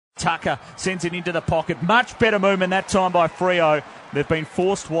Tucker sends it into the pocket. Much better movement that time by Freo. They've been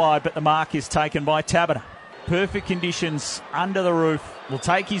forced wide, but the mark is taken by Tabata. Perfect conditions under the roof. Will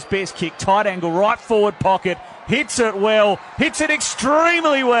take his best kick. Tight angle, right forward pocket. Hits it well. Hits it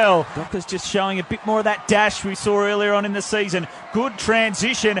extremely well. Dockers just showing a bit more of that dash we saw earlier on in the season. Good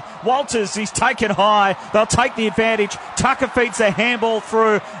transition. Walters, he's taken high. They'll take the advantage. Tucker feeds the handball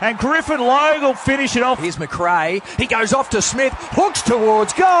through, and Griffin Logue will finish it off. Here's McRae. He goes off to Smith. Hooks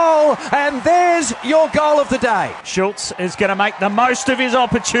towards goal. And there's your goal of the day. Schultz is going to make the most of his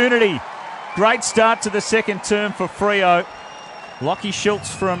opportunity. Great start to the second term for Freo. Lockie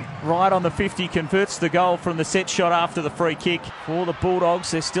Schultz from right on the 50 converts the goal from the set shot after the free kick. For the Bulldogs,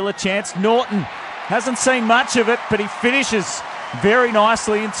 there's still a chance. Norton hasn't seen much of it, but he finishes very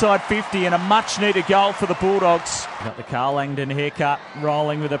nicely inside 50, and a much-needed goal for the Bulldogs. Got the Carl Langdon haircut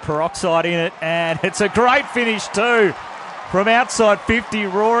rolling with a peroxide in it, and it's a great finish too. From outside 50,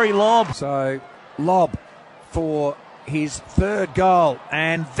 Rory Lobb. So, Lobb for his third goal,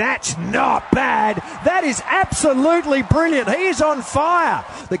 and that's not bad. That is absolutely brilliant. He is on fire.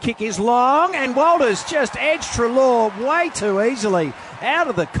 The kick is long, and Walters just edged Treloar way too easily out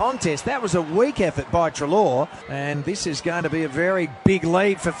of the contest. That was a weak effort by Treloar, and this is going to be a very big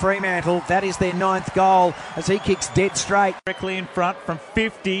lead for Fremantle. That is their 9th goal as he kicks dead straight. Directly in front from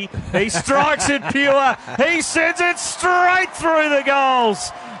 50. He strikes it pure. He sends it straight through the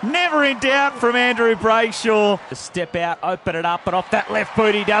goals. Never in doubt from Andrew Brayshaw. Step out, open it up, but off that left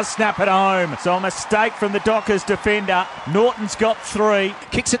boot he does snap it home. So a mistake from the Dockers defender. Norton's got 3.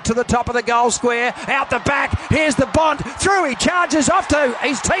 Kicks it to the top of the goal square, out the back. Here's the Bont, through he charges off to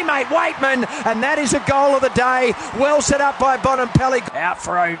his teammate Waitman, and that is a goal of the day. Well set up by Bontempelli. Out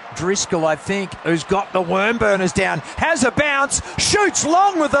for O'Driscoll, I think, who's got the worm burners down. Has a bounce, shoots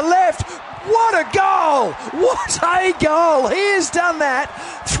long with the left. What a goal! What a goal! He has done that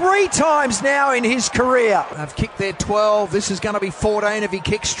 3 times now in his career. They've kicked their 12. This is going to be 14 if he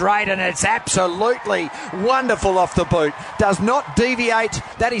kicks straight, and it's absolutely wonderful off the boot. Does not deviate.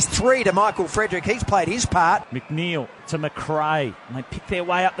 That is 3 to Michael Frederick. He's played his part. McNeil to McRae. And they pick their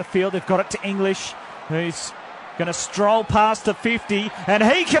way up the field. They've got it to English, who's going to stroll past the 50, and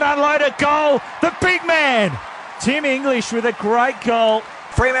he can unload a goal. The big man, Tim English, with a great goal.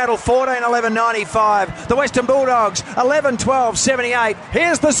 Fremantle 14-11-95. The Western Bulldogs 11-12-78.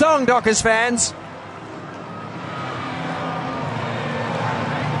 Here's the song, Dockers fans.